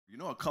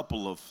A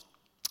couple of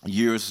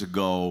years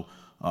ago,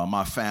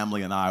 my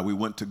family and we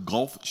went to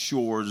Gulf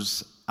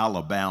Shores,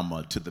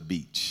 Alabama, to the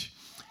beach.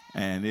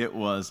 And it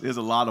was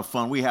a lot of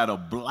fun. We had a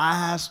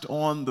blast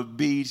on the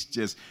beach,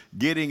 just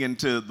getting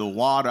into the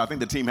water. I think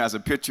the team has a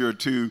picture or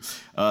two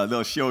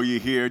they'll show you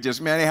here.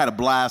 They had a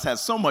blast, had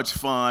so much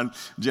fun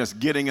just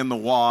getting in the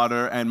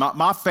water. And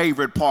my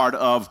favorite part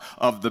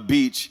of the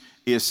beach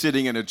is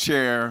sitting in a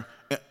chair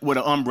with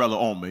an umbrella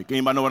on me.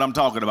 Anybody know what I'm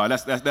talking about?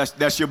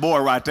 That's your boy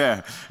right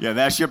there. Yeah,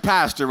 that's your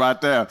pastor right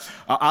there.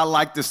 I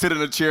like to sit in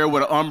a chair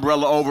with an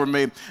umbrella over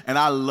me, and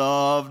I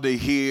love to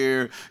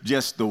hear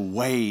just the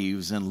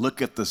waves and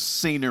look at the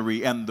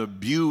scenery and the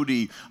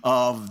beauty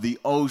of the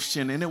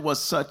ocean, and it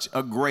was such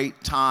a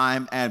great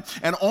time. And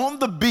on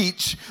the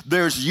beach,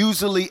 there's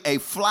usually a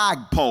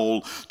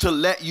flagpole to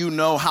let you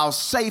know how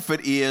safe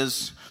it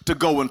is to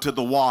go into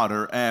the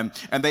water, and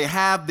they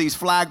have these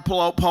flag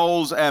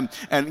poles, and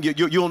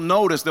you'll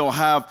notice they'll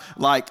have,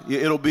 like,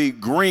 it'll be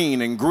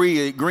green, and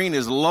green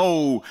is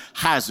low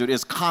hazard,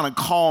 it's kind of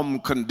calm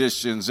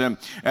conditions, and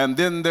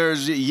then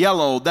there's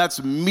yellow,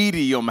 that's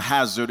medium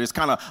hazard, it's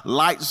kind of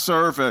light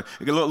surf, a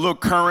little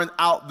current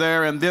out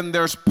there, and then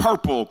there's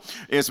purple,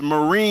 it's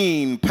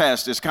marine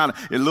pest, it's kind of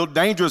a little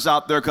dangerous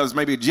out there because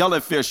maybe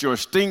jellyfish or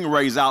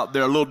stingrays out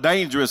there, a little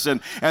dangerous,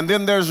 and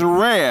then there's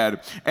red,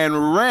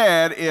 and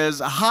red is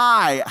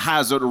high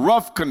hazard,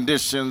 rough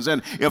conditions.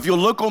 And if you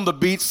look on the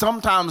beach,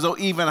 sometimes they'll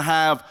even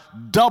have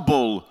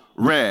double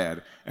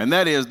red. And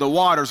that is the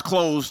water's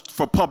closed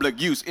for public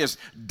use. It's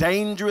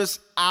dangerous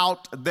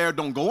out there.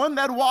 Don't go in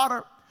that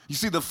water. You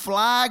see, the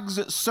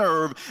flags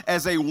serve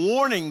as a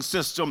warning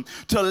system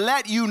to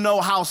let you know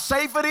how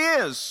safe it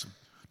is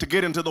to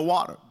get into the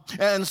water.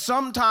 And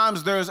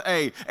sometimes there's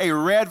a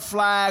red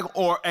flag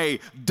or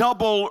a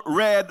double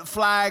red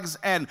flags,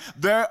 and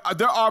there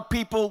are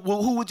people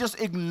who would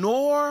just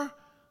ignore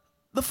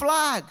the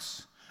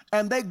flags,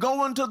 and they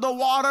go into the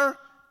water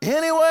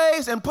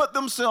anyways and put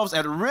themselves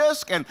at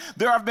risk. And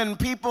there have been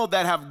people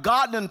that have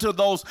gotten into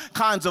those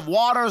kinds of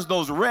waters,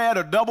 those red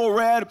or double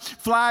red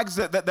flags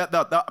that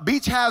the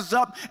beach has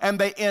up, and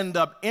they end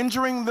up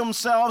injuring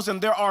themselves. And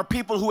there are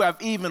people who have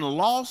even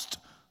lost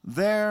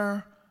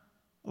their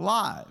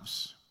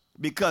lives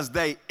because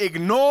they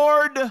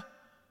ignored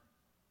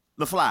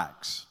the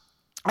flags.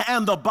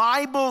 And the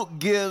Bible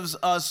gives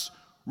us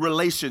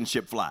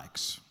relationship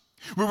flags.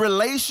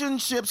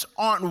 Relationships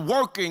aren't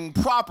working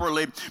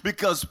properly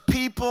because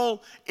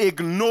people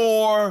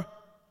ignore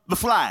the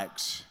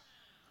flags.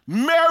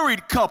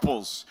 Married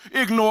couples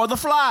ignore the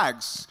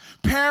flags.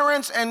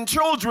 Parents and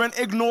children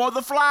ignore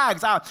the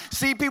flags. I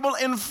see people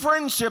in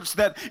friendships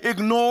that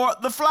ignore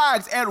the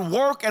flags. At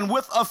work and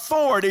with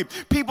authority,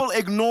 people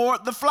ignore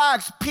the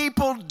flags.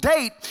 People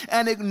date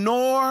and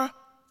ignore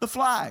the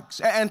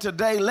flags. And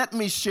today, let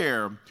me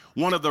share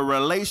one of the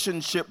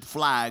relationship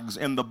flags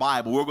in the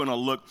Bible. We're going to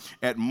look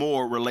at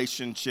more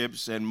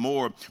relationships and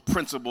more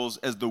principles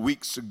as the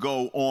weeks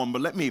go on,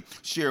 but let me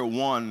share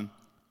one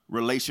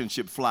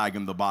relationship flag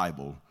in the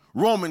Bible.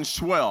 Romans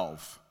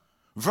 12,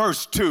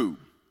 verse 2.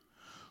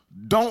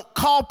 Don't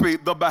copy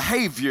the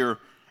behavior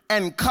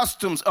and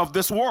customs of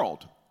this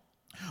world,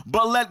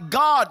 but let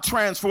God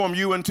transform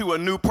you into a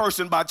new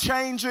person by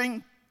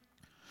changing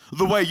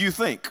the way you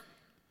think.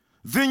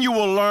 Then you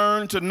will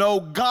learn to know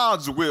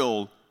God's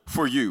will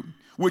for you,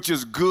 which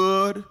is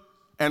good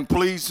and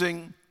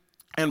pleasing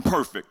and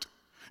perfect.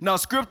 Now,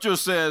 Scripture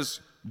says,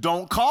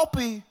 don't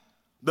copy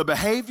the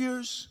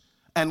behaviors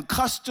and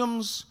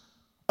customs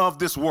of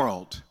this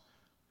world.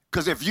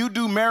 Because if you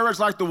do marriage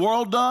like the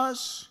world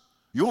does,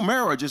 your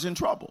marriage is in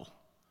trouble.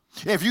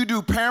 If you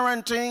do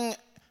parenting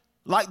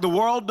like the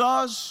world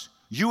does,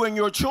 you and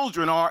your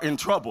children are in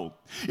trouble.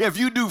 If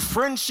you do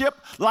friendship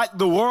like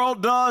the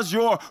world does,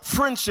 your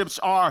friendships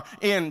are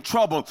in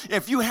trouble.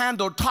 If you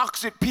handle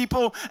toxic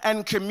people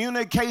and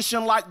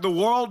communication like the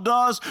world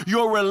does,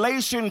 your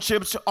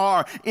relationships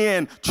are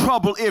in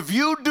trouble. If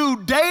you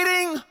do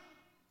dating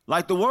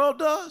like the world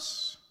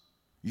does,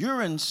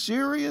 you're in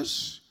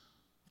serious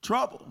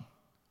trouble.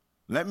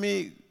 Let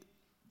me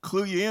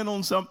clue you in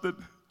on something.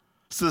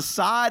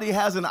 Society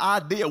has an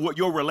idea what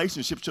your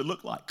relationship should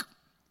look like.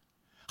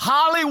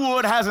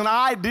 Hollywood has an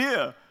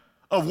idea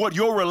of what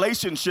your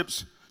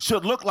relationships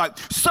should look like.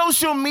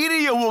 Social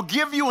media will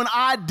give you an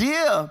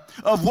idea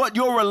of what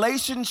your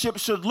relationship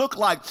should look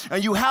like.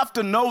 And you have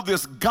to know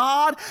this.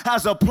 God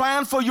has a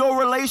plan for your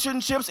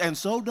relationships, and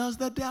so does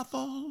the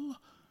devil.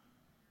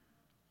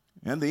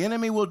 And the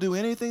enemy will do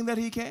anything that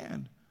he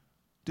can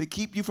to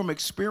keep you from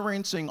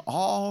experiencing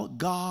all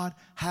God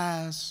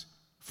has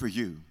for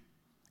you.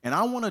 And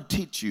I want to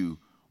teach you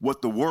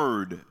what the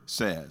Word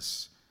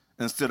says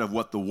instead of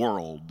what the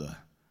world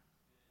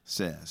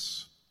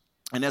says.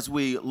 And as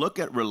we look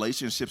at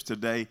relationships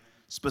today,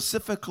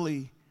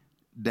 specifically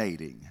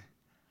dating,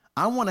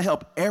 I want to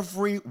help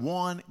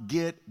everyone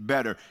get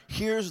better.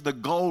 Here's the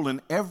goal in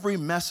every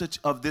message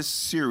of this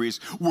series.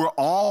 We're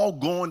all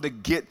going to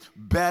get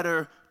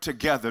better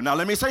together. Now,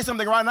 let me say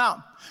something right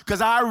now,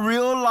 because I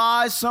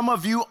realize some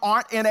of you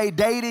aren't in a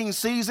dating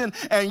season,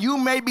 and you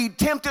may be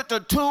tempted to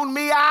tune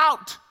me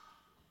out.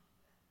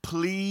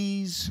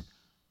 please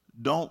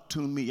don't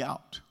tune me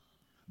out.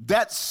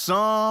 That's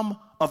some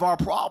of our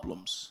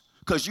problems,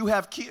 because you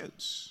have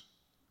kids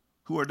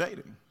who are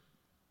dating.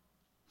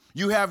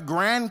 You have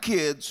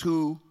grandkids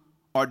who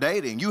are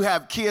dating. You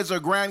have kids or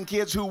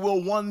grandkids who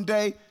will one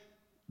day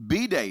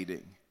be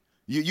dating.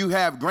 You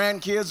have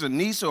grandkids, a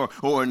niece or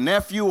a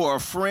nephew or a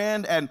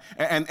friend, and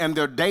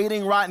they're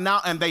dating right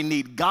now, and they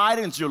need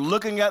guidance. You're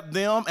looking at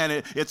them,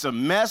 and it's a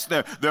mess.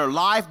 Their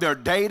life, they're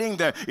dating,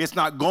 it's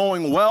not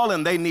going well,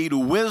 and they need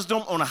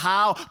wisdom on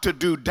how to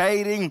do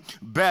dating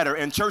better.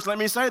 And church, let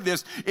me say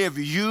this. If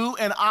you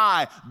and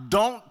I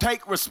don't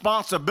take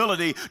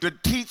responsibility to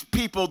teach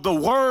people the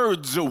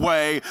Word's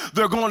way,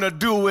 they're going to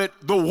do it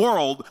the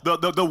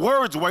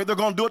Word's way. They're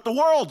going to do it the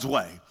world's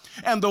way.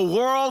 And the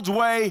world's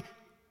way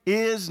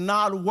is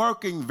not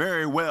working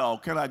very well.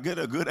 Can I get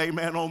a good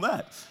amen on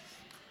that?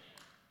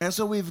 And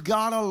so we've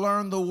got to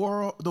learn the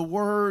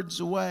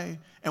Word's way,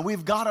 and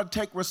we've got to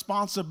take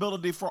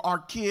responsibility for our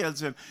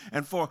kids and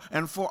for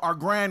our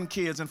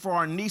grandkids and for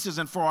our nieces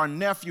and for our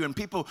nephew and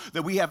people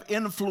that we have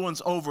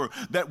influence over,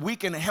 that we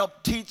can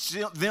help teach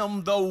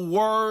them the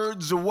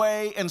Word's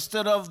way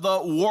instead of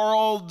the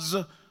world's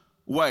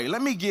way.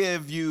 Let me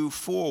give you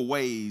 4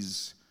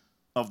 ways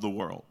of the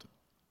world.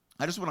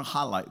 I just want to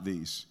highlight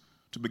these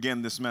to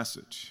begin this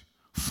message.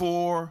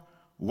 4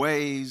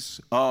 ways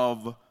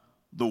of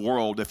the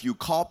world. If you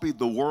copy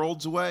the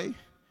world's way,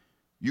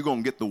 you're going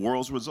to get the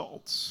world's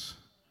results.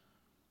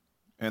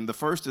 And the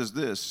first is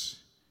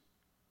this: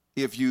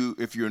 if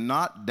you're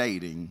not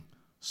dating,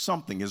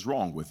 something is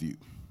wrong with you.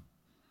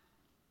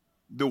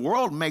 The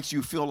world makes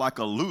you feel like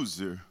a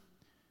loser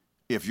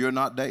if you're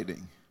not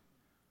dating.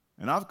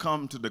 And I've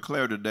come to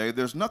declare today,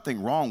 there's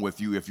nothing wrong with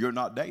you if you're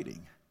not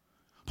dating.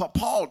 But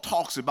Paul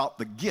talks about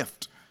the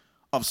gift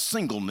of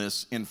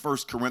singleness in 1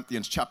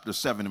 Corinthians chapter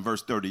 7 and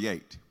verse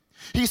 38.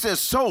 He says,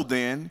 so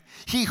then,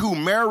 he who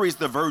marries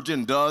the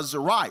virgin does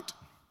right,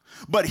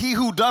 but he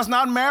who does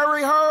not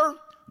marry her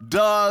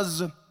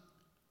does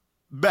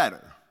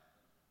better.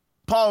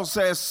 Paul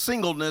says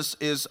singleness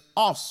is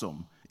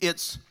awesome.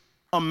 It's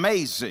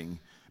amazing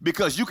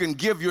because you can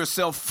give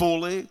yourself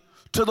fully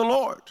to the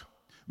Lord.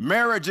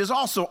 Marriage is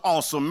also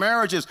awesome.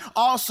 Marriage is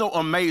also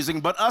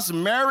amazing, but us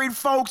married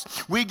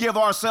folks, we give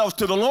ourselves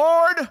to the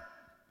Lord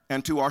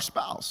and to our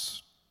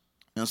spouse.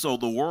 And so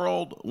the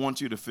world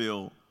wants you to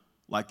feel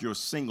like your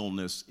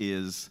singleness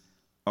is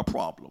a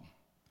problem.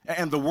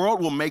 And the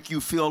world will make you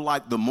feel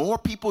like the more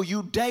people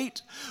you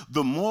date,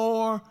 the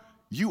more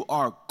you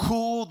are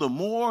cool, the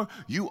more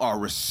you are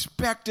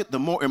respected, the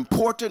more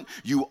important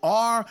you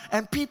are.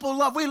 And people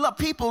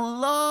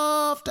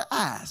love to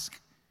ask,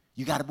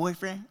 you got a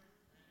boyfriend?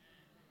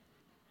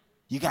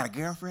 You got a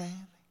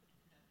girlfriend?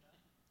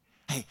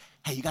 Hey,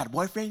 you got a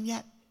boyfriend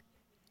yet?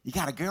 You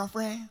got a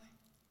girlfriend?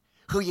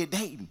 Who you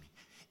dating?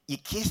 You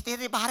kissed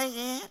anybody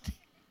yet?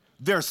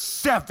 They're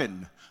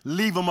 7.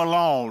 Leave them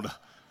alone.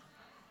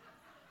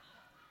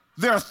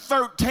 They're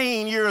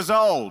 13 years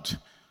old.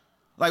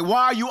 Like,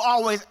 why are you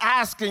always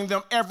asking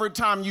them every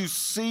time you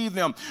see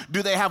them?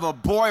 Do they have a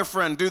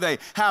boyfriend? Do they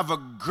have a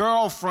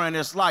girlfriend?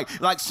 It's like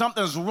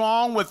something's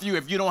wrong with you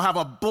if you don't have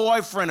a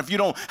boyfriend, if you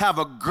don't have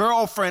a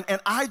girlfriend.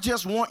 And I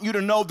just want you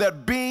to know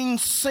that being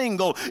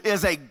single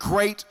is a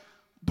great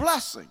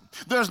blessing.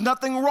 There's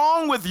nothing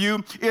wrong with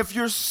you if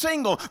you're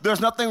single. There's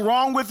nothing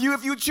wrong with you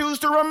if you choose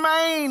to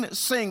remain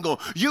single.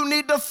 You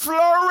need to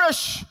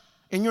flourish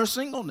in your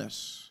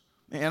singleness.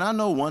 And I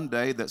know one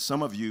day that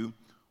some of you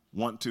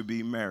want to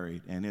be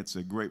married, and it's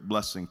a great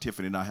blessing.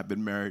 Tiffany and I have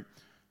been married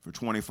for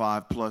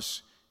 25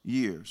 plus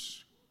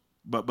years.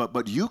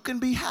 But you can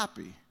be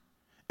happy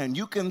and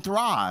you can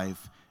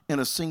thrive in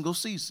a single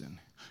season.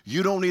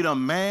 You don't need a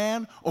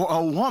man or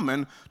a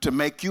woman to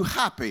make you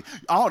happy.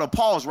 I ought to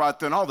pause right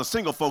there, and all the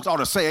single folks ought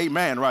to say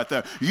amen right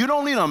there. You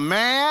don't need a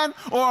man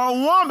or a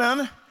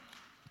woman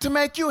to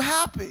make you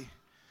happy.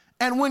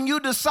 And when you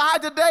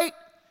decide to date,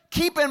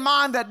 keep in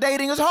mind that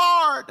dating is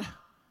hard.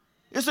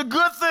 It's a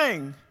good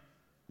thing,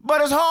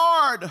 but it's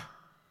hard.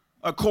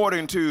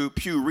 According to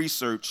Pew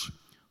Research,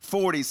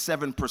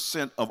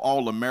 47% of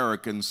all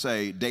Americans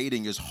say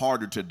dating is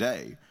harder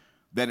today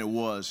than it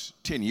was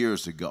 10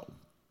 years ago.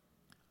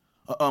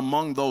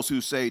 Among those who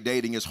say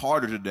dating is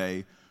harder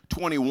today,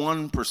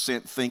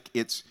 21% think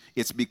it's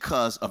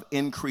because of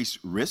increased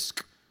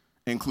risk,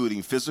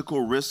 including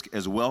physical risk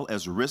as well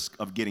as risk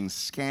of getting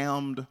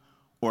scammed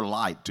or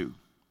lied to.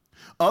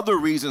 Other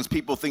reasons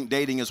people think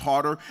dating is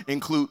harder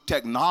include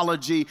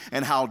technology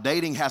and how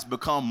dating has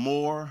become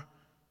more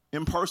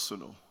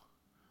impersonal.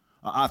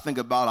 I think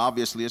about,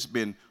 obviously, it's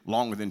been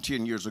longer than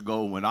 10 years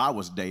ago when I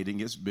was dating.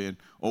 It's been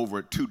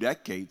over 2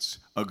 decades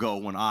ago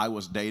when I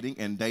was dating,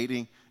 and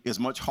dating is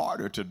much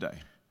harder today.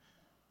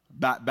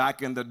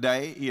 Back in the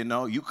day,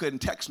 you couldn't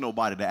text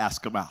nobody to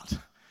ask them out.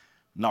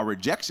 Now,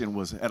 rejection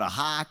was at a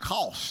high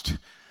cost.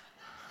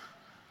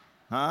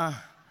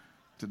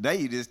 Today,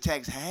 you just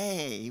text,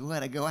 hey, you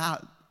want to go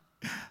out?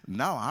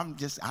 No, I'm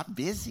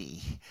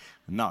busy.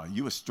 No,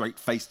 you were straight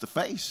face to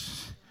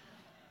face.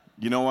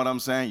 You know what I'm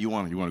saying? You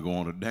want to go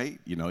on a date?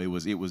 It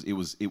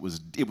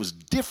was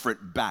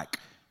different back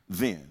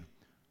then.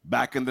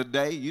 Back in the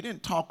day, you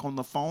didn't talk on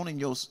the phone in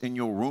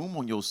your room,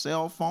 on your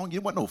cell phone. You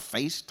wasn't no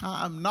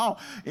FaceTime, no.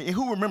 And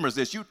who remembers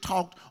this? You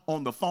talked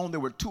on the phone. There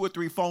were 2 or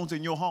 3 phones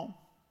in your home.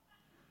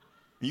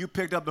 And you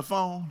picked up the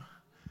phone,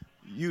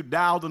 you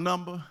dialed the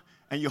number,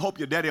 and you hope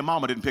your daddy and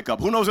mama didn't pick up.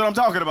 Who knows what I'm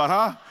talking about,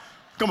 huh?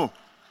 Come on.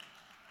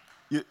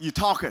 You're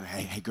talking,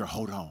 hey, girl,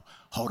 hold on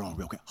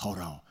real quick. Hold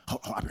on,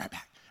 I'll be right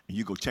back. And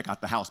you go check out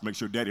the house, make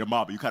sure daddy or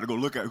mama, you kind of go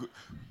look at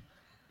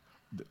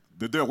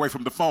they're away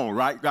from the phone,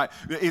 right?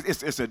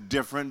 It's a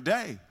different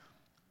day.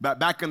 But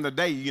back in the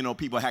day, you know,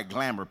 people had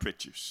glamour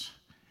pictures.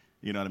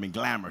 You know what I mean?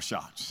 Glamour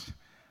shots.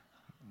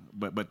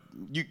 But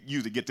you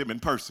usually get them in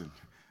person.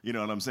 You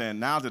know what I'm saying?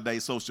 Now today,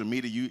 social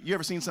media, you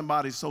ever seen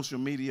somebody's social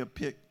media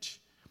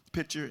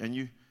picture and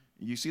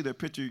you see their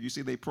picture, you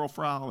see their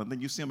profile, and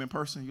then you see them in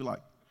person, you're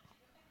like,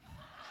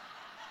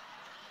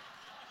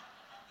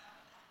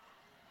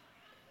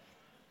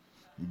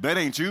 that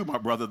ain't you, my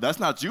brother. That's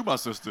not you, my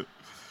sister.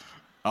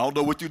 I don't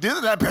know what you did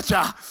to that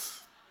picture.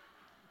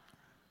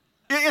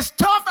 It's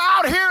tough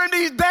out here in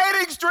these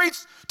dating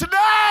streets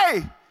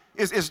today.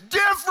 It's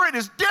different.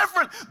 It's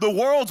different. The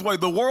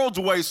world's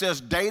way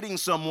says dating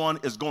someone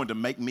is going to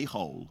make me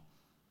whole.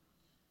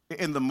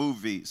 In the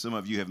movie, some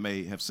of you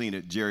may have seen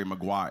it, Jerry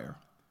Maguire,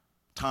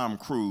 Tom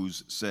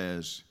Cruise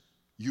says,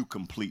 "You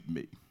complete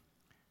me."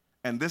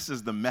 And this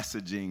is the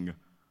messaging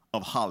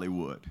of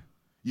Hollywood.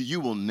 You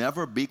will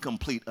never be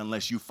complete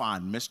unless you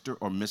find Mr.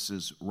 or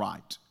Mrs.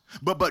 Right.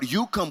 But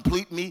you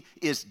complete me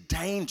is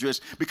dangerous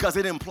because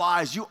it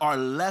implies you are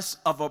less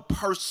of a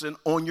person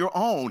on your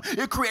own.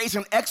 It creates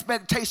an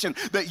expectation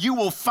that you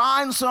will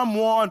find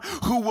someone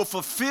who will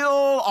fulfill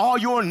all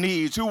your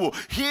needs, who will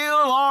heal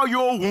all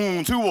your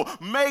wounds, who will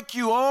make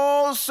you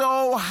oh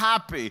so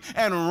happy.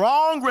 And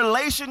wrong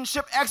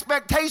relationship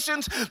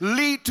expectations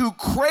lead to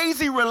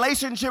crazy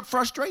relationship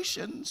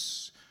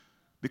frustrations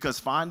because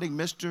finding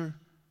Mr.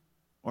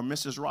 or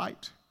Mrs.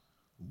 Right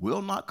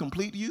will not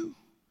complete you.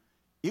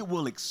 It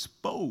will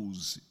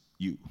expose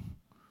you.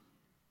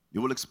 It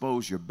will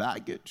expose your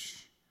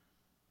baggage,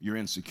 your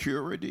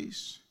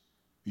insecurities,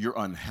 your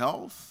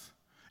unhealth.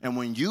 And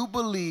when you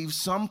believe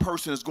some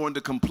person is going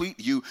to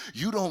complete you,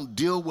 you don't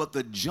deal with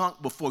the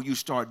junk before you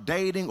start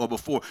dating or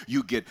before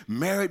you get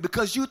married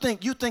because you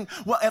think,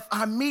 well, if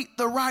I meet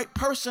the right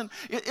person,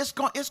 it's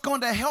going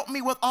to help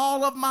me with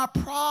all of my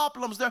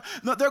problems.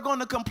 They're going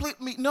to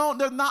complete me. No,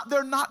 they're not.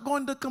 They're not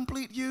going to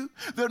complete you.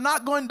 They're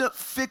not going to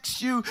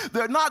fix you.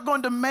 They're not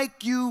going to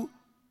make you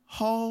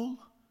whole.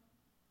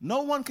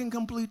 No one can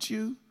complete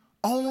you.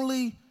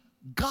 Only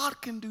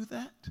God can do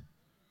that.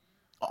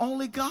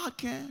 Only God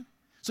can.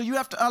 So you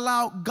have to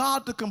allow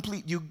God to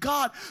complete you,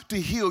 God to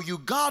heal you,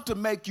 God to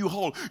make you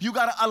whole. You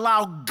got to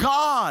allow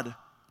God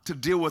to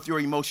deal with your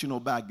emotional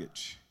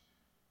baggage,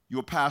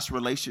 your past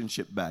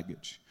relationship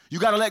baggage. You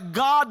got to let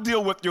God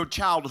deal with your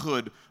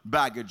childhood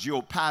baggage,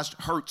 your past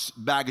hurts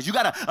baggage. You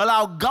got to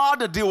allow God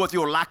to deal with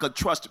your lack of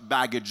trust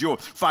baggage, your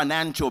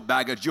financial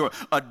baggage, your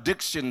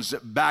addictions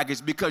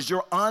baggage, because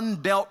your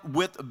undealt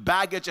with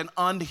baggage and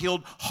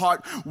unhealed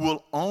heart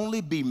will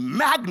only be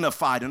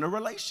magnified in a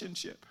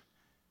relationship.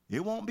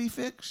 It won't be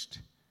fixed.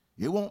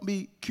 It won't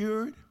be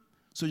cured.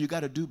 So you got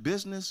to do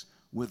business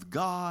with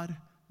God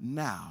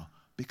now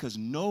because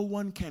no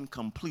one can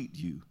complete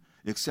you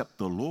except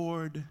the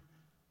Lord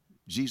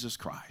Jesus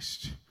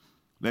Christ.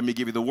 Let me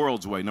give you the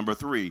world's way. Number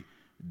 3,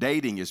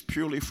 dating is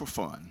purely for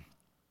fun.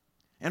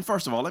 And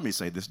first of all, let me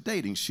say this,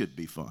 dating should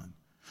be fun.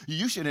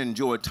 You should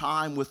enjoy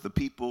time with the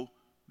people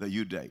that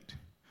you date.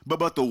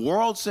 But the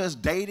world says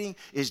dating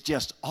is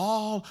just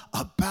all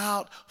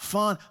about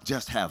fun.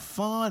 Just have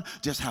fun.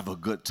 Just have a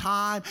good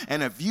time.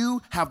 And if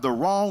you have the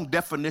wrong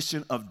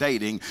definition of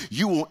dating,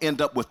 you will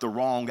end up with the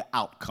wrong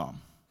outcome.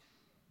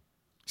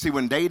 See,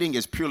 when dating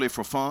is purely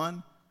for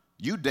fun,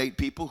 you date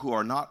people who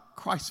are not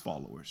Christ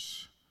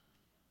followers.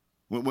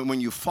 When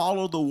you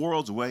follow the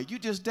world's way, you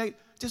just date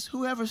just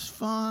whoever's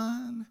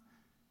fun.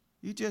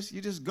 You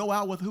just go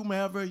out with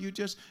whomever. You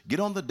just get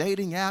on the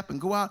dating app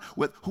and go out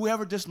with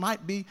whoever just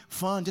might be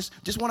fun.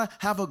 Just want to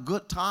have a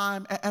good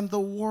time. And the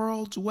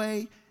world's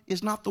way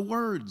is not the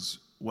word's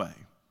way.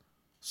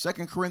 2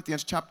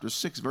 Corinthians chapter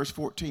 6, verse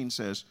 14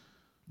 says,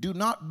 "Do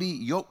not be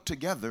yoked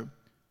together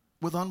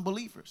with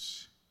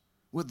unbelievers,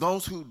 with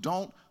those who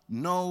don't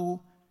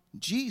know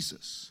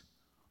Jesus.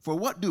 For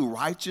what do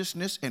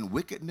righteousness and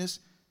wickedness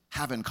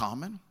have in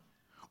common?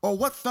 Or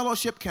what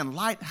fellowship can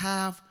light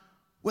have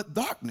with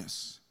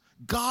darkness?"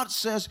 God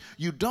says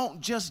you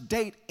don't just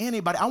date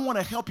anybody. I want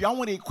to help you. I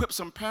want to equip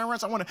some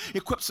parents. I want to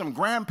equip some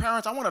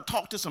grandparents. I want to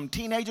talk to some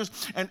teenagers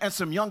and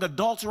some young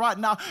adults right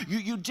now.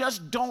 You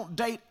just don't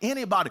date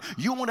anybody.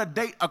 You want to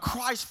date a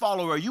Christ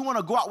follower. You want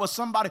to go out with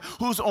somebody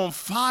who's on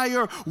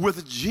fire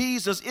with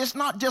Jesus. It's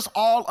not just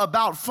all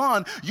about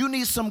fun. You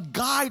need some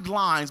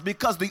guidelines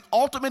because the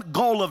ultimate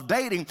goal of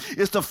dating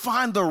is to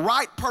find the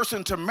right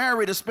person to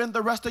marry to spend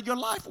the rest of your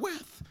life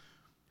with.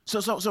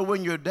 So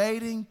when you're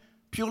dating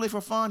purely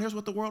for fun, here's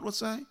what the world would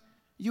say.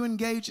 You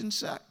engage in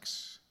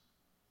sex.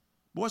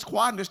 Boy, it's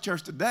quiet in this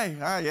church today.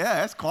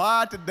 Yeah, it's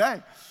quiet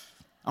today.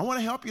 I want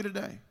to help you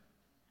today.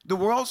 The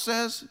world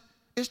says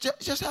it's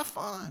just have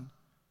fun.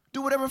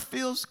 Do whatever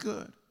feels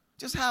good.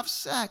 Just have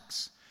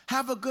sex.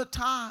 Have a good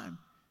time.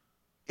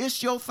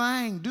 It's your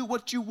thing. Do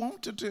what you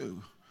want to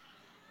do.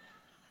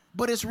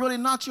 But it's really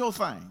not your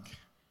thing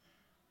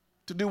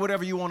to do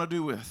whatever you want to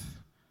do with.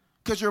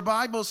 Because your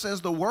Bible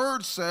says, the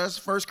word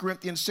says, 1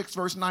 Corinthians 6,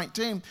 verse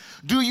 19,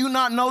 do you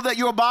not know that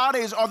your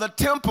bodies are the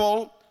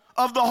temple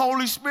of the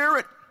Holy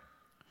Spirit,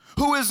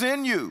 who is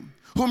in you,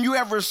 whom you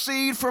have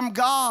received from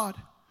God?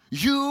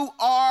 You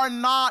are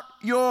not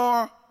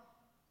your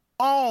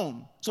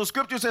own. So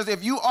Scripture says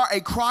if you are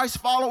a Christ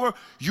follower,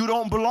 you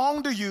don't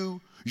belong to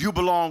you. You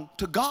belong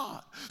to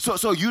God.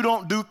 So you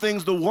don't do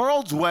things the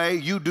world's way,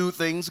 you do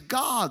things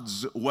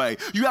God's way.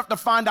 You have to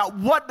find out,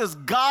 what does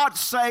God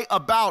say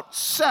about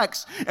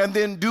sex, and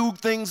then do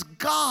things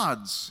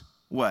God's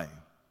way.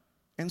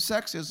 And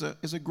sex is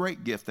a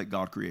great gift that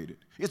God created.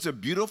 It's a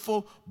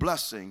beautiful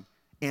blessing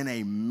in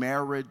a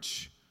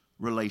marriage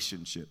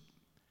relationship.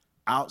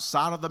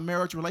 Outside of the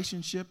marriage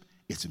relationship,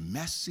 it's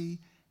messy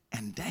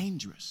and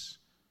dangerous.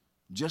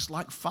 Just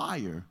like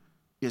fire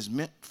is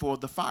meant for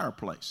the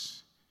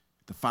fireplace.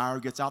 The fire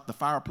gets out the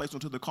fireplace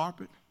onto the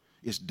carpet.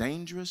 It's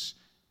dangerous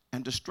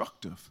and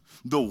destructive.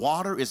 The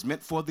water is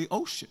meant for the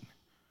ocean.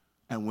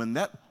 And when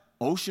that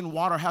ocean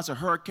water has a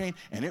hurricane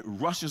and it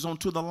rushes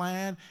onto the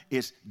land,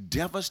 it's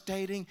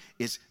devastating,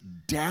 it's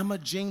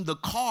damaging. The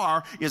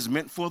car is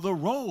meant for the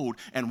road.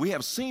 And we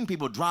have seen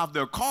people drive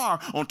their car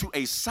onto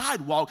a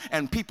sidewalk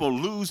and people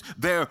lose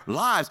their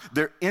lives.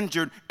 They're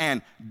injured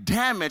and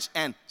damaged.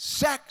 And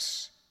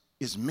sex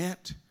is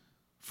meant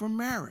for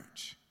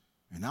marriage.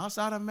 And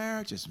outside of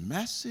marriage, it's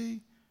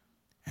messy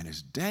and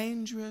it's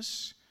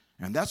dangerous.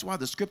 And that's why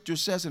the Scripture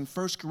says in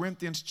 1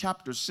 Corinthians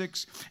chapter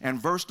 6 and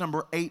verse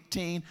number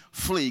 18,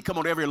 flee. Come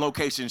on, every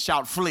location,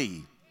 shout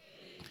flee.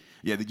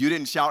 Yeah, you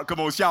didn't shout, come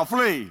on, shout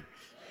flee.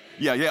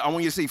 Yeah, I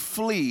want you to say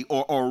flee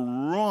or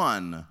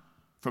run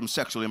from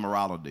sexual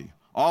immorality.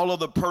 All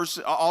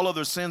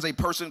other sins a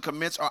person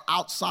commits are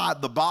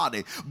outside the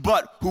body.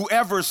 But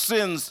whoever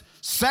sins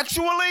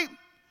sexually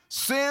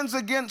sins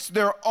against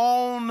their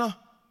own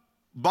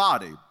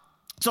body.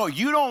 So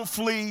you don't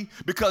flee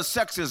because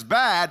sex is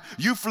bad.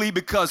 You flee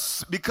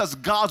because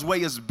God's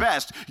way is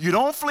best. You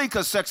don't flee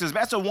because sex is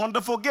bad. That's a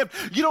wonderful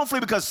gift. You don't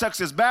flee because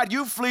sex is bad.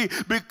 You flee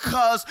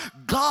because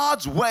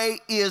God's way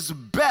is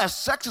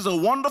best. Sex is a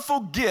wonderful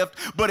gift,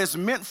 but it's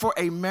meant for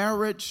a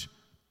marriage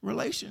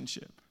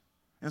relationship.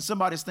 And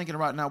somebody's thinking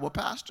right now, well,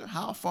 Pastor,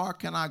 how far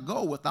can I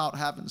go without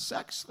having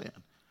sex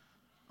then?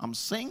 I'm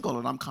single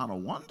and I'm kind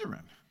of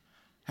wondering.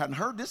 Hadn't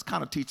heard this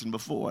kind of teaching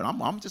before.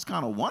 And I'm just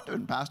kind of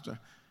wondering, Pastor,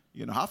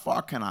 how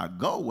far can I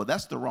go? Well,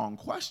 that's the wrong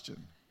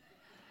question.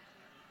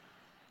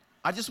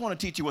 I just want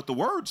to teach you what the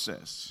Word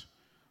says.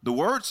 The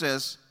Word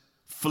says,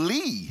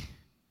 flee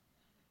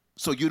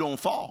so you don't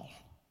fall.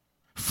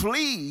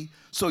 Flee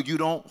so you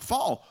don't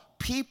fall.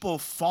 People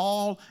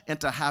fall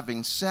into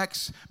having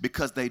sex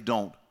because they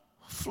don't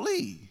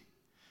flee.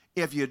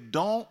 If you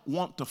don't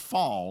want to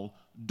fall,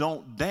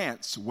 don't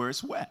dance where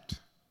it's wet.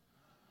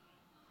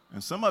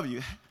 And some of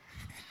you...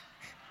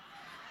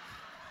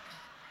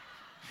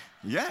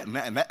 Yeah,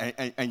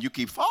 and you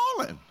keep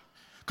falling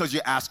because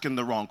you're asking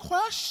the wrong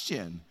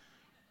question.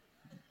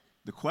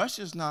 The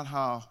question is not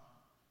how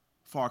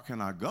far can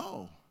I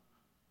go?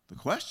 The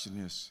question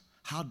is,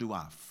 how do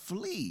I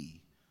flee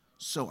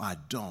so I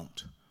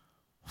don't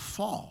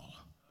fall?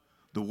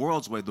 The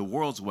world's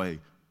way.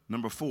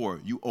 Number 4,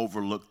 you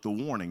overlook the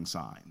warning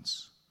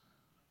signs.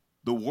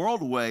 The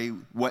world's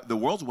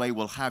way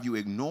will have you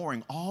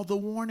ignoring all the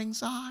warning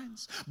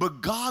signs,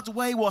 but God's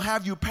way will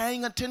have you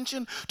paying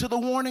attention to the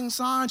warning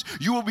signs.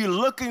 You will be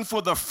looking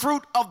for the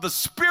fruit of the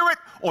Spirit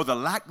or the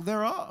lack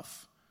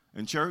thereof.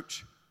 And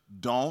church,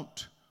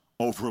 don't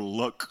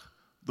overlook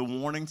the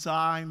warning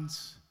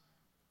signs.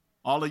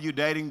 All of you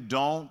dating,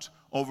 don't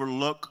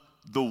overlook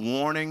the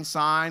warning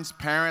signs.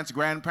 Parents,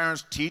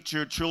 grandparents, teach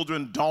your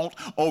children, don't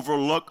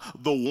overlook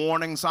the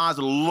warning signs.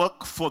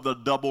 Look for the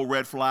double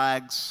red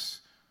flags.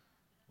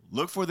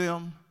 Look for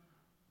them.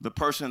 The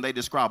person, they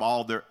describe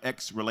all their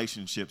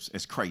ex-relationships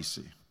as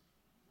crazy.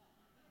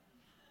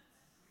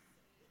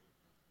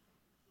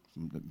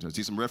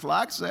 See some red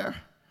flags there?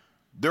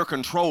 They're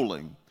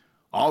controlling.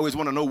 Always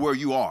want to know where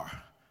you are.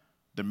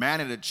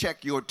 Demanding to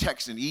check your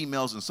texts and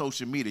emails and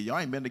social media. Y'all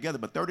ain't been together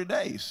but 30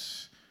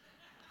 days.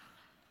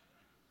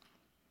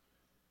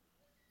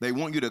 They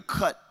want you to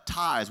cut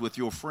ties with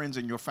your friends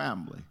and your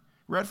family.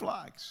 Red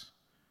flags.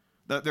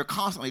 They're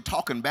constantly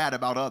talking bad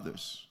about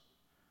others.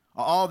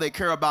 All they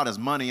care about is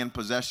money and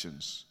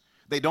possessions.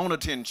 They don't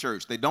attend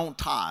church. They don't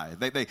tithe.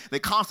 They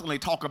constantly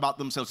talk about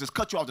themselves. Just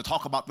cut you off to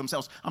talk about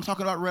themselves. I'm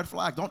talking about red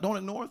flags. Don't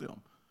ignore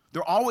them.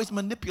 They're always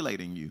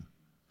manipulating you.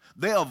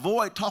 They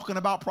avoid talking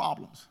about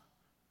problems.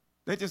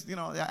 They just,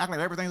 act like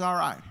everything's all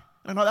right.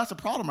 No, that's a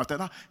problem right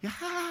there.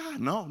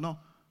 No.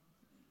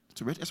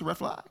 It's a red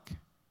flag.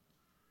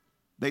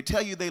 They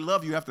tell you they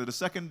love you after the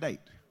second date.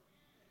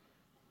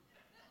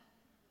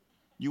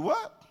 You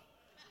what?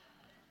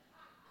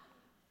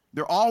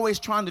 They're always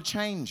trying to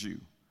change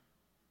you.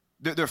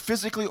 They're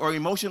physically or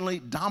emotionally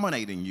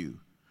dominating you.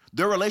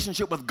 Their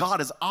relationship with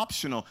God is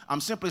optional. I'm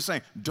simply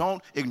saying,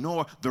 don't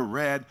ignore the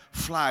red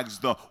flags.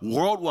 The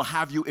world will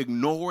have you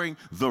ignoring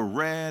the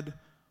red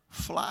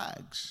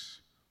flags.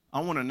 I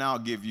want to now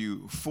give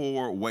you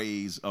 4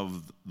 ways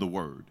of the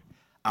word.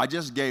 I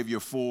just gave you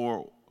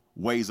 4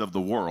 ways of the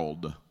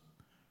world.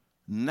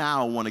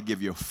 Now I want to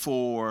give you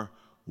 4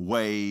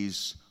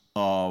 ways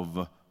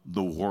of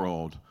the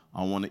world.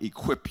 I want to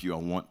equip you. I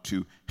want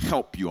to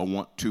help you. I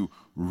want to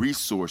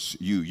resource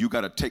you. You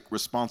got to take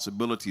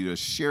responsibility to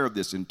share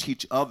this and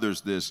teach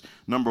others this.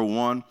 Number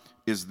 1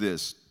 is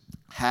this: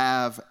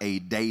 have a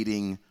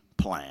dating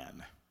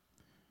plan.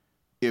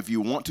 If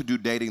you want to do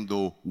dating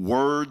the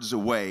word's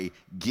way,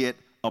 get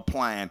a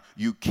plan.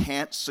 You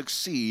can't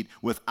succeed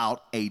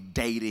without a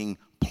dating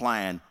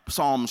plan.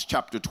 Psalms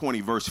chapter 20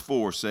 verse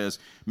 4 says,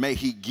 may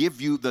he give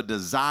you the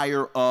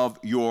desire of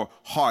your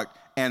heart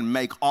and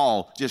make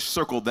all, just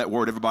circle that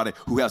word, everybody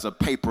who has a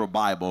paper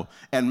Bible,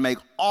 and make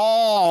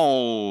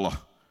all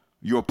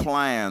your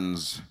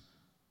plans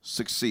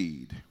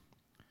succeed.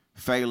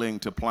 Failing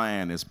to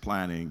plan is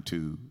planning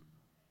to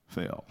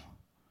fail.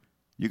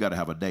 You got to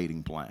have a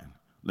dating plan.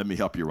 Let me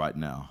help you right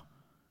now.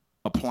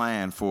 A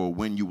plan for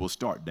when you will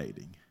start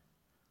dating.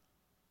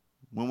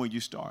 When will you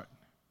start?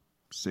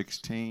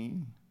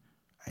 16,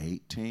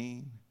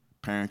 18.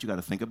 Parents, you got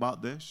to think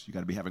about this. You got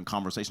to be having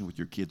conversations with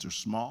your kids are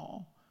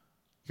small.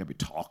 You got to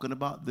be talking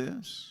about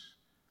this.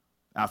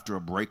 After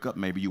a breakup,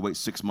 maybe you wait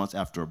 6 months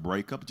after a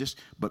breakup.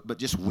 But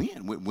just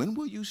when? When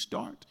will you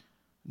start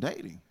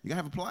dating? You got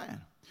to have a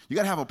plan. You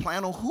got to have a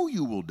plan on who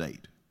you will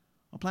date.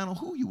 A plan on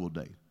who you will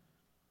date.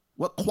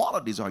 What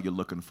qualities are you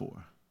looking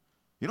for?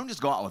 You don't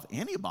just go out with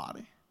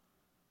anybody.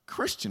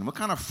 Christian, what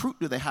kind of fruit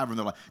do they have in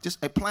their life?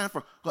 Just a plan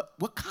for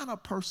what kind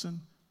of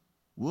person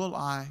will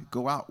I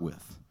go out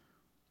with?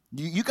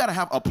 You got to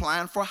have a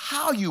plan for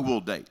how you will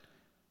date.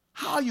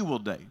 How you will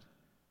date.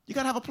 You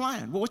got to have a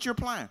plan. Well, what's your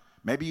plan?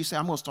 Maybe you say,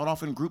 I'm going to start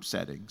off in group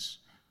settings.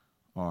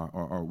 Or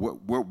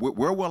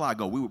where will I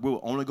go? We will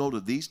only go to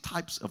these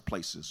types of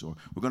places, or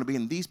we're going to be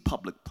in these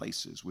public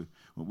places.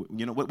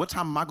 What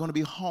time am I going to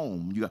be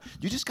home? You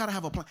just got to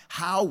have a plan.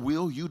 How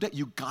will you date?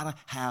 You got to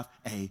have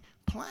a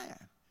plan.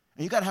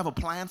 And you got to have a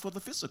plan for the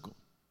physical.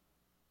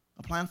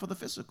 A plan for the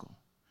physical.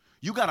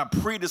 You got to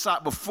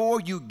pre-decide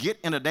before you get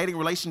in a dating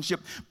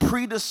relationship.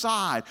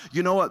 Pre-decide.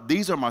 You know what?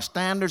 These are my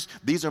standards.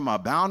 These are my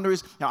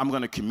boundaries. Now, I'm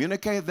going to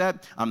communicate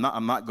that. I'm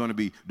not going to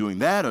be doing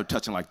that or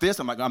touching like this.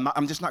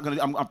 I'm just not going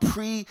to. I'm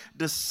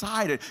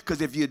pre-decided,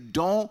 because if you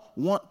don't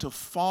want to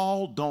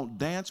fall, don't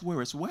dance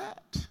where it's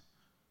wet.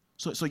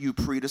 So you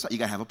pre-decide. You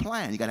got to have a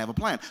plan. You got to have a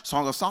plan.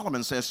 Song of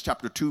Solomon says,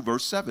 chapter 2,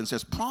 verse 7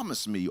 says,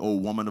 promise me, O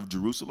woman of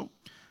Jerusalem,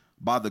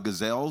 by the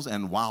gazelles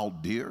and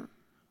wild deer,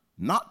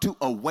 not to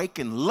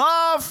awaken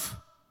love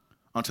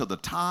until the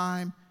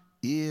time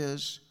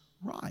is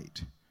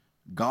right.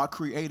 God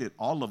created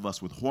all of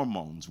us with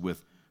hormones,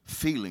 with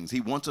feelings.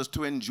 He wants us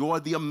to enjoy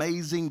the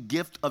amazing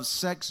gift of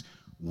sex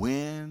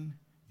when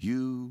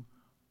you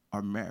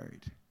are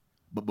married.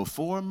 But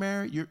before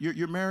married,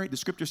 you're married, the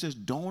scripture says,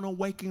 don't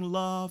awaken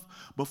love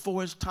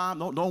before it's time.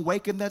 Don't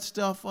waken that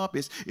stuff up.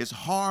 It's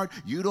hard.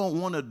 You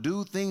don't want to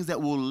do things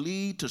that will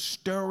lead to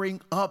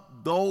stirring up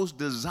those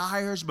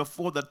desires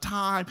before the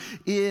time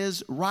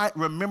is right.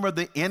 Remember,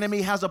 the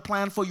enemy has a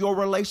plan for your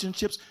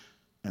relationships,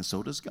 and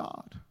so does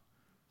God.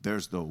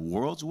 There's the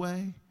world's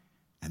way,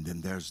 and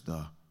then there's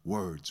the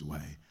word's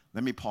way.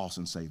 Let me pause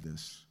and say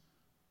this.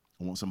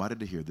 I want somebody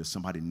to hear this.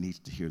 Somebody needs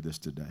to hear this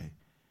today.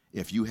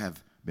 If you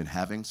have been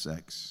having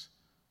sex,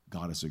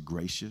 God is a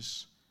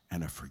gracious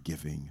and a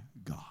forgiving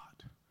God.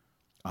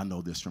 I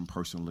know this from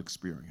personal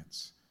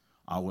experience.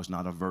 I was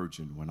not a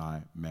virgin when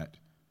I met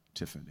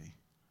Tiffany.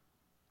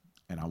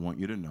 And I want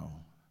you to know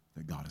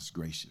that God is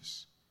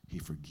gracious. He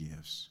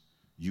forgives.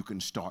 You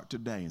can start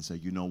today and say,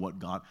 you know what,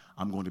 God,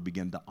 I'm going to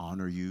begin to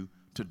honor you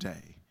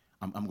today.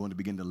 I'm going to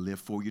begin to live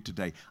for you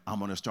today. I'm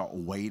going to start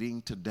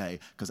waiting today,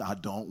 because I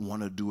don't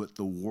want to do it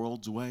the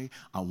world's way.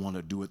 I want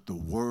to do it the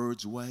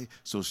word's way.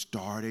 So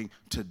starting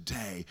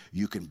today,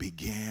 you can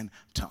begin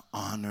to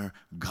honor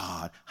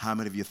God. How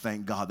many of you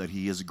thank God that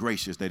he is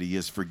gracious, that he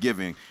is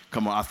forgiving?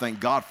 Come on, I thank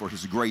God for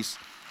his grace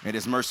and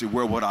his mercy.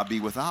 Where would I be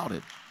without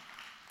it?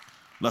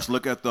 Let's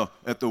look at the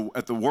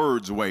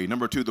word's way.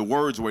 Number 2, the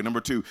word's way.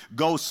 Number 2,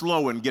 go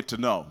slow and get to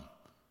know.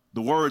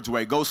 The word's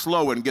way. Go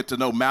slow and get to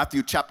know.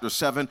 Matthew chapter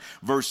 7,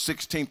 verse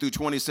 16 through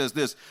 20 says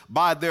this: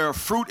 by their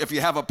fruit, if you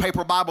have a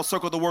paper Bible,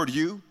 circle the word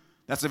you.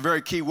 That's a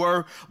very key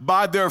word.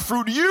 By their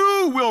fruit,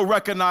 you will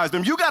recognize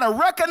them. You got to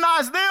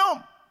recognize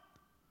them.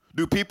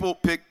 Do people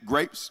pick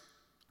grapes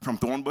from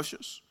thorn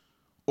bushes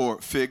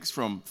or figs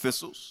from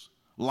thistles?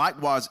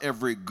 Likewise,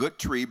 every good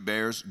tree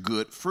bears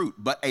good fruit,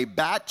 but a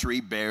bad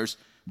tree bears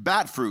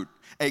bad fruit.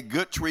 A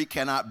good tree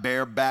cannot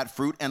bear bad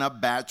fruit, and a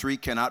bad tree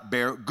cannot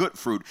bear good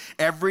fruit.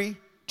 Every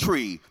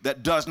tree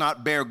that does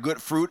not bear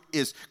good fruit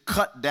is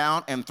cut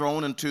down and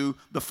thrown into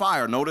the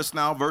fire. Notice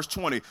now verse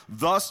 20.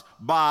 Thus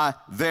by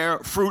their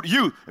fruit,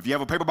 you, if you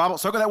have a paper Bible,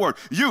 circle that word.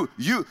 You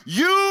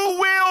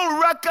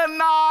will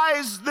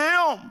recognize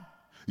them.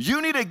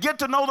 You need to get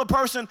to know the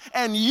person,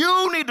 and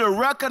you need to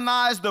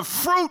recognize the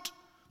fruit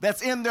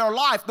that's in their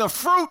life, the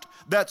fruit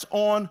that's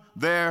on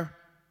their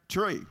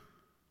tree.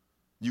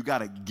 You got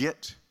to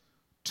get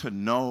to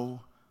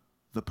know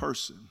the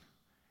person.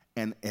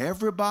 And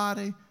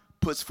everybody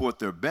puts forth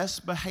their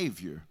best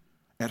behavior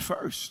at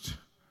first.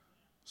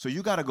 So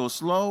you got to go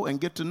slow and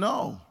get to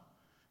know.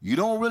 You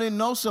don't really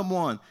know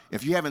someone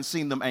if you haven't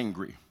seen them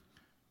angry.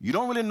 You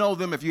don't really know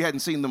them if you hadn't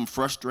seen them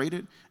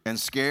frustrated and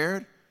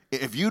scared.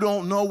 If you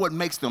don't know what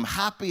makes them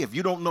happy, if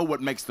you don't know what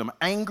makes them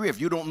angry,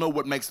 if you don't know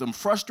what makes them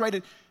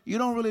frustrated, you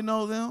don't really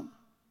know them.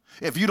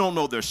 If you don't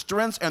know their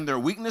strengths and their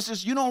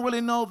weaknesses, you don't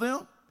really know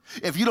them.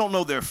 If you don't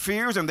know their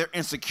fears and their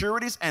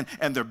insecurities and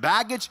their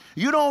baggage,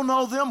 you don't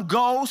know them.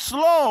 Go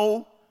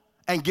slow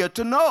and get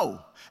to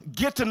know.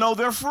 Get to know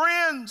their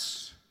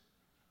friends.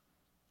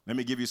 Let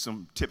me give you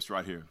some tips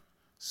right here.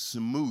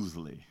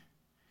 Smoothly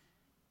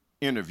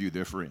interview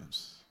their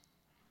friends.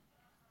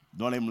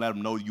 Don't even let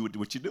them know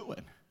what you're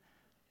doing.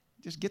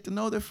 Just get to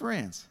know their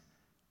friends.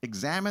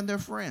 Examine their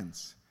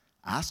friends.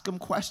 Ask them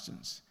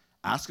questions.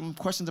 Ask them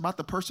questions about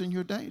the person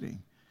you're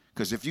dating.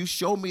 Because if you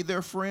show me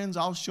their friends,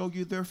 I'll show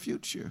you their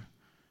future.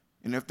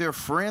 And if their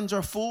friends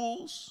are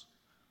fools,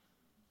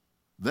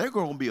 they're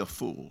going to be a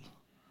fool.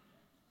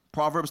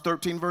 Proverbs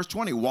 13, verse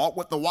 20, walk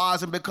with the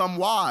wise and become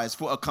wise,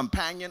 for a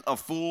companion of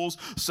fools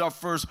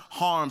suffers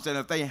harms. And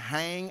if they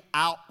hang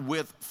out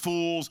with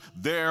fools,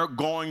 they're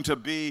going to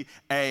be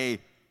a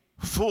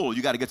fool.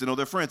 You got to get to know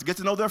their friends. Get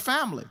to know their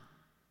family.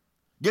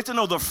 Get to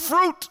know the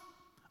fruit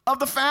of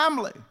the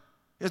family.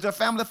 Is their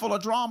family full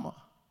of drama?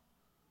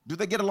 Do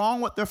they get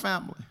along with their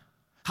family?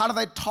 How do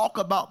they talk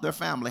about their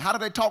family? How do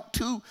they talk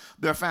to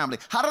their family?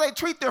 How do they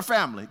treat their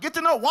family? Get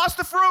to know. Watch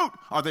the fruit.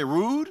 Are they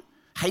rude,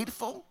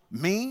 hateful,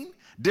 mean,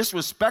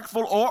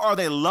 disrespectful, or are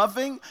they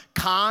loving,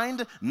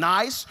 kind,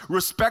 nice,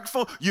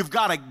 respectful? You've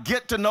got to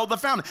get to know the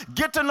family.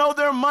 Get to know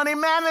their money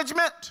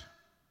management.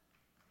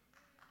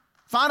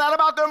 Find out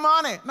about their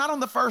money. Not on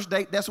the first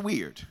date. That's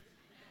weird.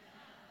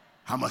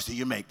 How much do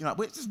you make? You know,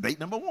 this is date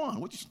number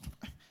one.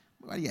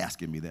 Why are you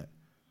asking me that?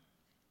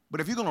 But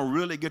if you're going to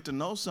really get to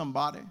know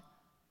somebody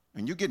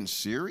and you're getting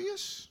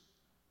serious,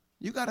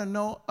 you got to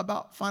know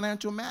about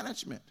financial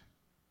management.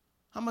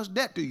 How much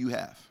debt do you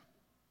have?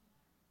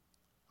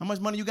 How much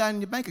money you got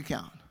in your bank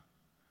account?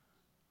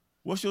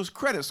 What's your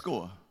credit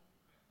score?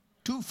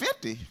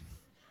 250.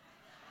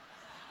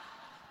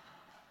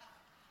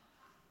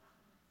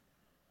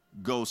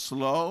 Go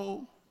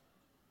slow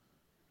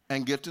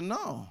and get to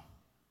know.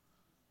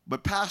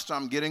 But Pastor,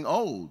 I'm getting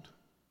old.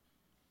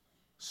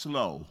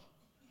 Slow.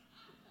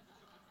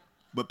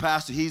 But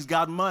Pastor, he's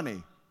got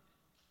money.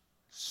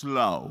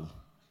 Slow.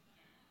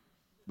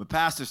 But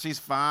Pastor, she's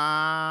fine.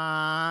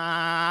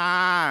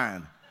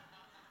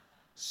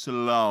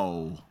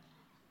 Slow.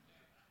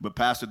 But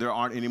Pastor, there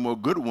aren't any more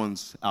good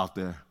ones out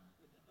there.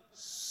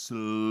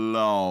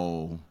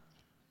 Slow.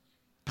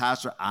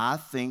 Pastor, I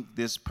think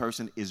this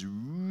person is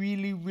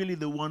really, really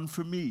the one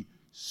for me.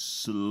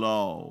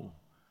 Slow.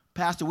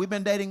 Pastor, we've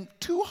been dating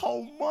 2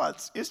 whole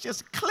months. It's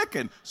just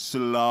clicking.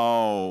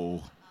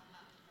 Slow.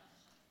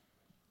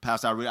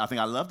 Pastor, I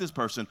think I love this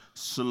person.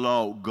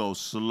 Slow. Go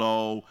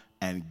slow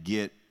and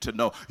get to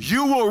know.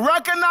 You will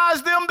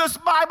recognize them, this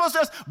Bible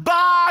says,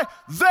 by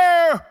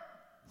their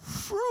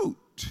fruit.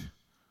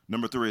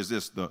 Number 3 is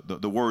this,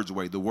 the words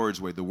way, the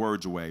words way, the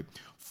words way.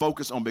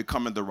 Focus on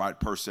becoming the right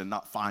person,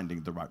 not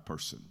finding the right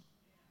person.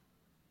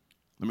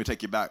 Let me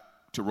take you back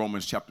to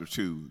Romans chapter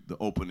 2, the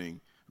opening.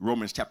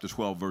 Romans chapter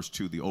 12, verse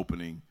 2, the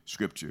opening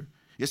scripture.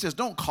 It says,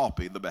 don't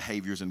copy the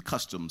behaviors and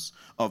customs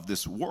of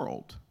this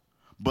world,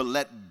 but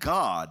let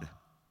God,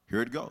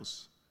 here it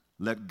goes,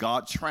 let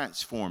God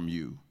transform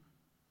you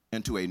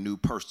into a new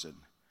person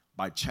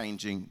by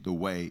changing the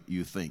way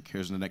you think.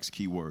 Here's the next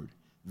key word.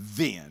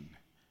 Then,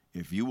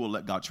 if you will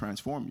let God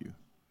transform you,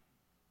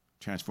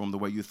 transform the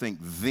way you think,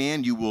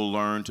 then you will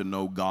learn to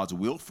know God's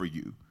will for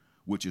you,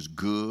 which is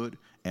good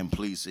and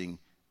pleasing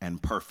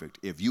and perfect.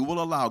 If you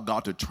will allow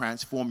God to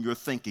transform your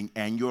thinking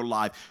and your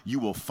life, you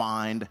will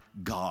find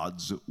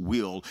God's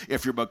will.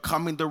 If you're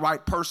becoming the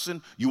right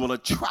person, you will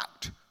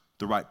attract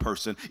the right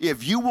person.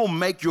 If you will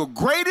make your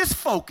greatest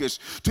focus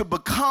to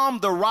become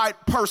the right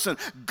person,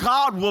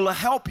 God will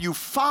help you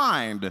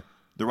find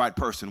the right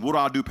person. What do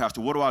I do,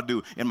 Pastor? What do I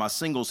do in my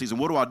single season?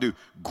 What do I do?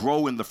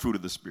 Grow in the fruit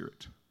of the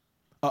Spirit.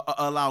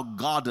 Allow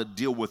God to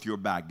deal with your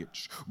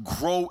baggage.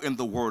 Grow in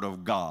the Word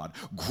of God.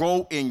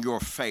 Grow in your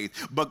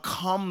faith.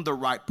 Become the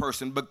right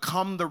person.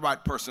 Become the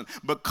right person.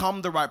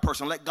 Become the right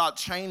person. Let God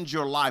change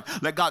your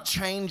life. Let God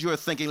change your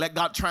thinking. Let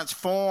God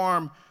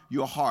transform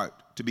your heart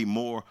to be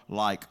more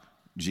like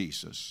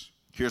Jesus.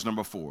 Here's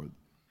number 4.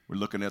 We're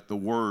looking at the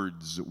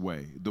words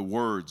way. The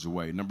words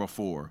way. Number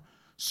 4,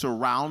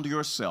 surround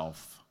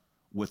yourself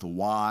with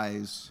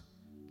wise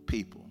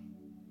people.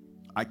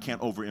 I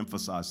can't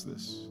overemphasize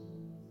this.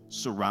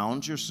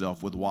 Surround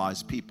yourself with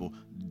wise people.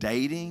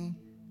 Dating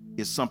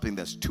is something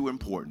that's too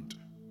important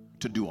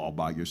to do all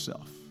by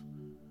yourself.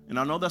 And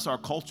I know that's our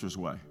culture's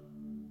way.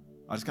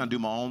 I just kind of do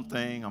my own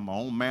thing. I'm my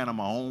own man. I'm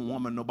my own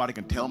woman. Nobody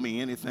can tell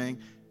me anything.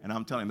 And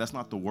I'm telling you, that's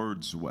not the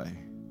word's way.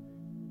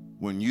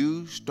 When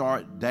you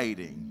start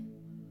dating,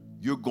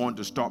 you're going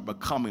to start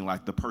becoming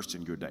like the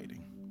person you're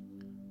dating.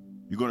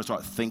 You're going to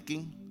start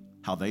thinking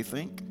how they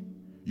think.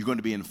 You're going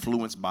to be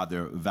influenced by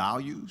their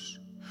values.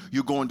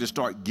 You're going to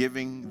start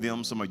giving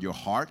them some of your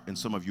heart and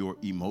some of your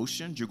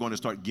emotions. You're going to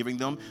start giving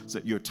them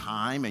your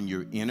time and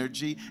your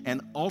energy.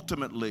 And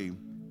ultimately,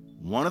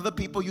 one of the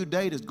people you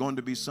date is going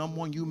to be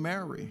someone you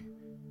marry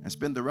and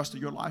spend the rest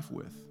of your life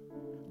with.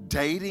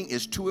 Dating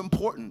is too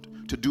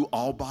important to do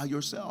all by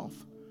yourself.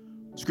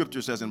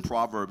 Scripture says in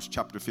Proverbs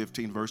chapter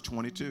 15, verse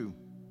 22,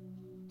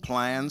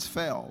 plans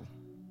fail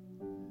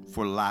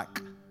for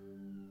lack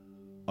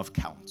of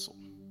counsel,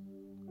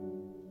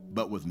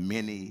 but with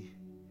many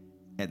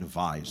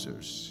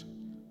advisors,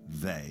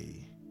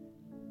 they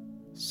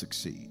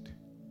succeed.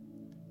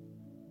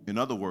 In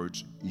other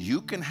words,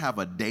 you can have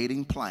a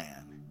dating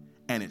plan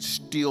and it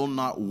still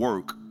not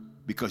work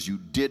because you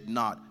did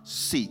not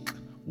seek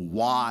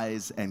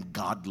wise and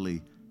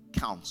godly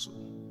counsel.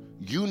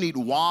 You need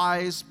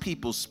wise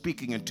people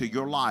speaking into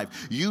your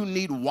life. You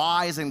need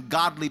wise and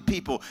godly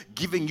people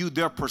giving you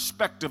their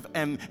perspective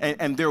and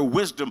their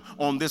wisdom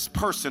on this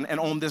person and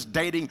on this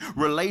dating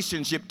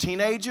relationship.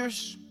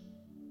 Teenagers,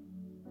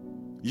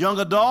 young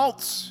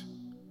adults,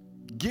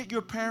 get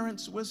your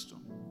parents'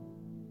 wisdom.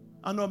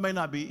 I know it may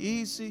not be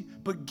easy,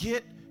 but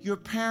get your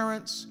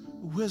parents'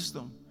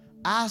 wisdom.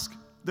 Ask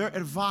their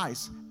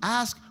advice.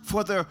 Ask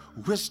for their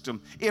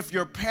wisdom. If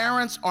your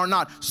parents are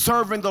not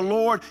serving the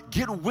Lord,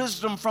 get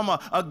wisdom from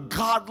a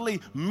godly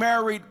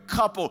married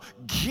couple.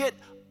 Get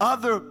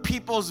other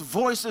people's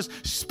voices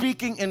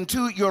speaking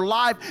into your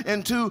life,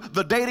 into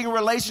the dating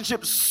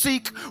relationship.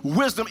 Seek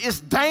wisdom. It's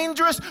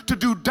dangerous to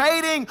do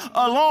dating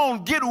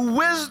alone. Get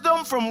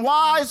wisdom from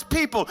wise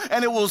people,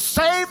 and it will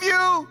save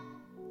you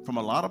from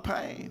a lot of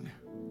pain.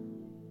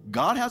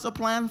 God has a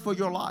plan for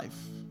your life,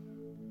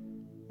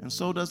 and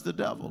so does the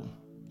devil.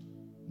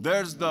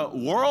 There's the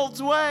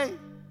world's way,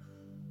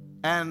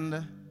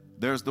 and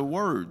there's the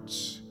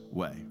word's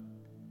way.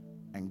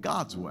 And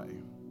God's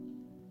way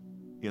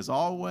is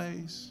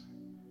always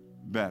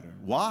better.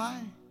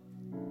 Why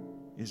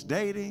is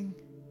dating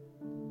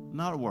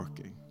not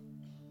working?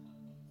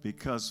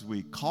 Because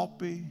we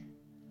copy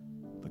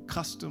the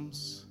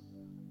customs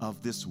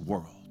of this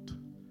world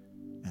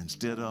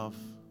instead of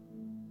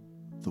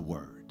the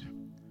word.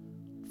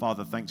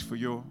 Father, thanks for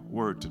your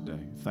word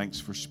today. Thanks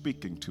for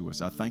speaking to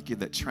us. I thank you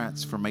that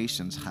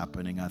transformation's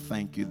happening. I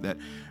thank you that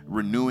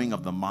renewing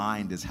of the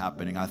mind is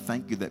happening. I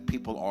thank you that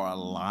people are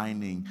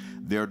aligning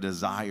their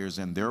desires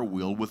and their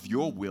will with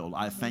your will.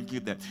 I thank you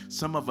that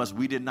some of us,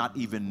 we did not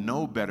even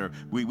know better.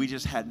 We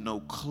just had no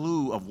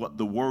clue of what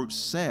the word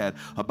said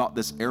about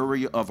this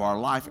area of our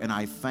life. And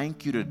I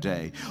thank you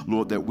today,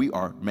 Lord, that we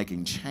are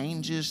making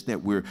changes,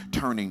 that we're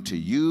turning to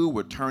you.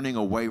 We're turning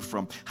away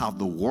from how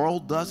the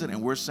world does it.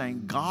 And we're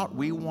saying, God,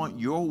 we want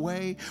your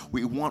way.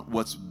 We want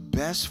what's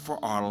best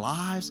for our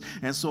lives.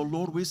 And so,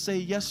 Lord, we say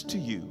yes to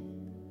you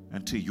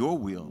and to your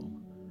will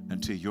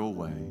and to your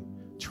way.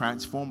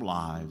 Transform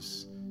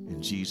lives.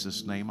 In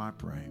Jesus' name I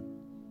pray.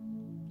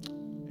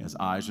 As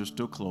eyes are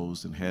still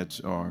closed and heads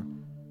are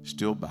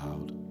still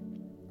bowed,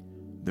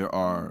 there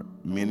are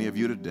many of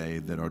you today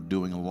that are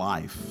doing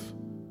life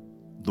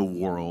the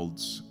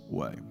world's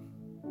way.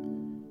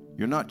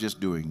 You're not just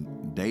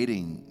doing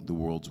dating the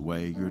world's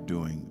way. You're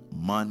doing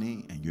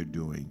money, and you're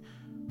doing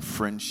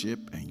friendship,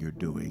 and you're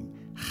doing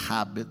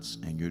habits,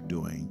 and you're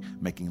doing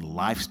making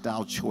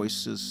lifestyle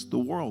choices the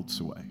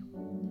world's way.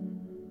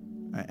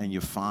 And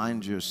you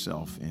find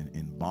yourself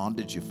in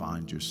bondage. You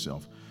find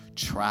yourself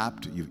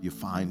trapped. You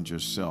find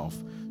yourself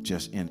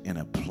just in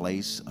a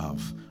place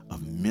of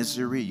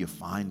misery. You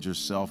find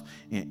yourself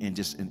in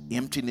just an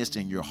emptiness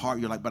in your heart.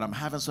 You're like, but I'm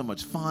having so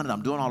much fun and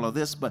I'm doing all of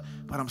this, but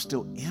I'm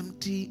still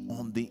empty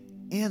on the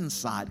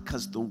inside,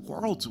 because the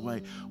world's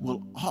way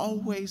will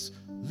always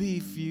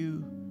leave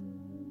you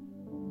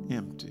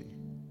empty.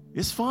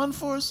 It's fun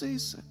for a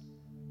season,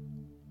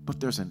 but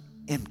there's an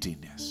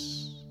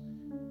emptiness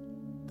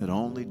that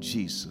only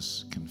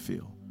Jesus can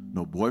fill.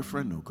 No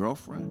boyfriend, no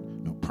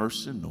girlfriend, no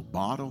person, no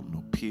bottle,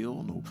 no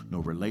pill, no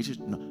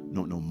relationship,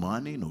 no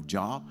money, no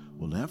job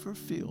will ever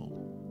fill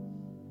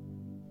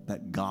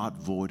that God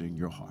void in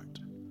your heart.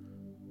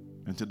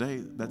 And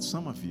today, that's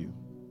some of you.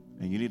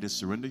 And you need to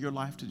surrender your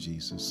life to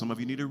Jesus. Some of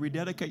you need to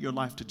rededicate your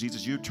life to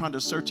Jesus. You're trying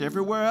to search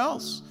everywhere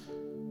else,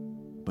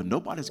 but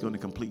nobody's going to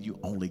complete you.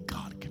 Only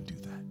God can do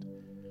that.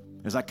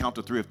 As I count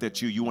to 3, if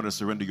that's you, you want to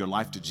surrender your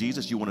life to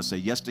Jesus. You want to say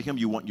yes to him.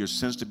 You want your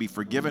sins to be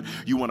forgiven.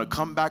 You want to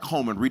come back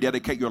home and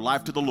rededicate your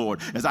life to the Lord.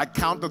 As I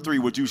count to 3,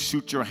 would you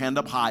shoot your hand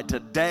up high?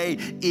 Today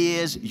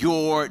is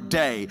your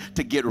day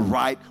to get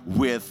right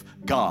with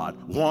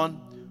God.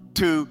 1,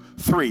 2,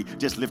 3.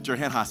 Just lift your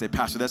hand high. Say,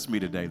 Pastor, that's me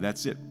today.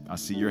 That's it. I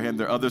see your hand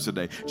there. Others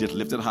today. Just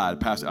lift it high.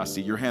 Pastor, I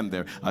see your hand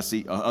there. I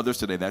see others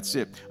today. That's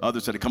it.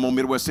 Others today. Come on,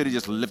 Midwest City.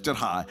 Just lift it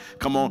high.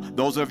 Come on.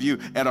 Those of you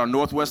at our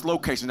Northwest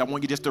location, I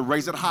want you just to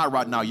raise it high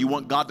right now. You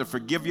want God to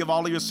forgive you of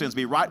all of your sins.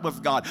 Be right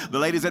with God. The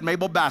ladies at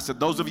Mabel Bassett,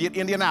 those of you at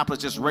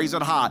Indianapolis, just raise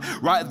it high.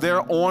 Right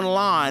there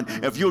online,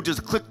 if you'll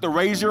just click the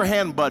raise your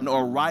hand button,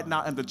 or right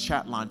now in the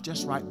chat line,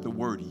 just write the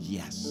word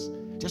yes.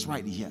 Just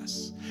write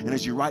yes. And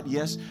as you write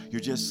yes,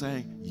 you're just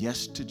saying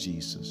yes to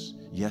Jesus.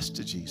 Yes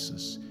to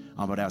Jesus.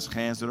 I'm going to ask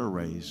hands that are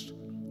raised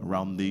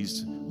around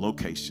these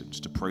locations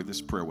to pray this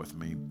prayer with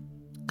me.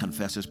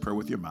 Confess this prayer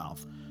with your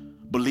mouth.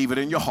 Believe it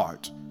in your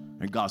heart.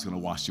 And God's going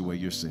to wash away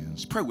your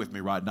sins. Pray with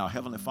me right now.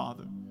 Heavenly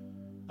Father,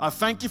 I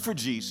thank you for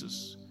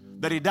Jesus,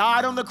 that he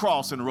died on the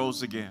cross and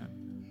rose again.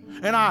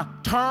 And I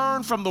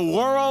turn from the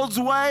world's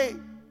way,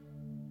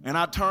 and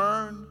I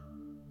turn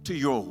to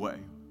your way.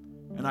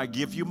 And I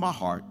give you my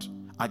heart.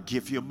 I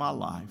give you my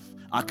life.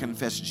 I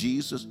confess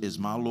Jesus is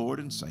my Lord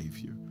and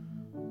Savior.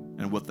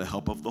 And with the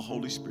help of the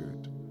Holy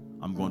Spirit,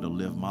 I'm going to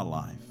live my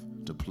life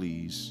to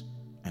please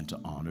and to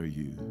honor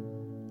you.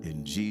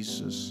 In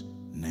Jesus'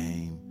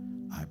 name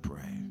I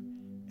pray.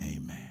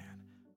 Amen.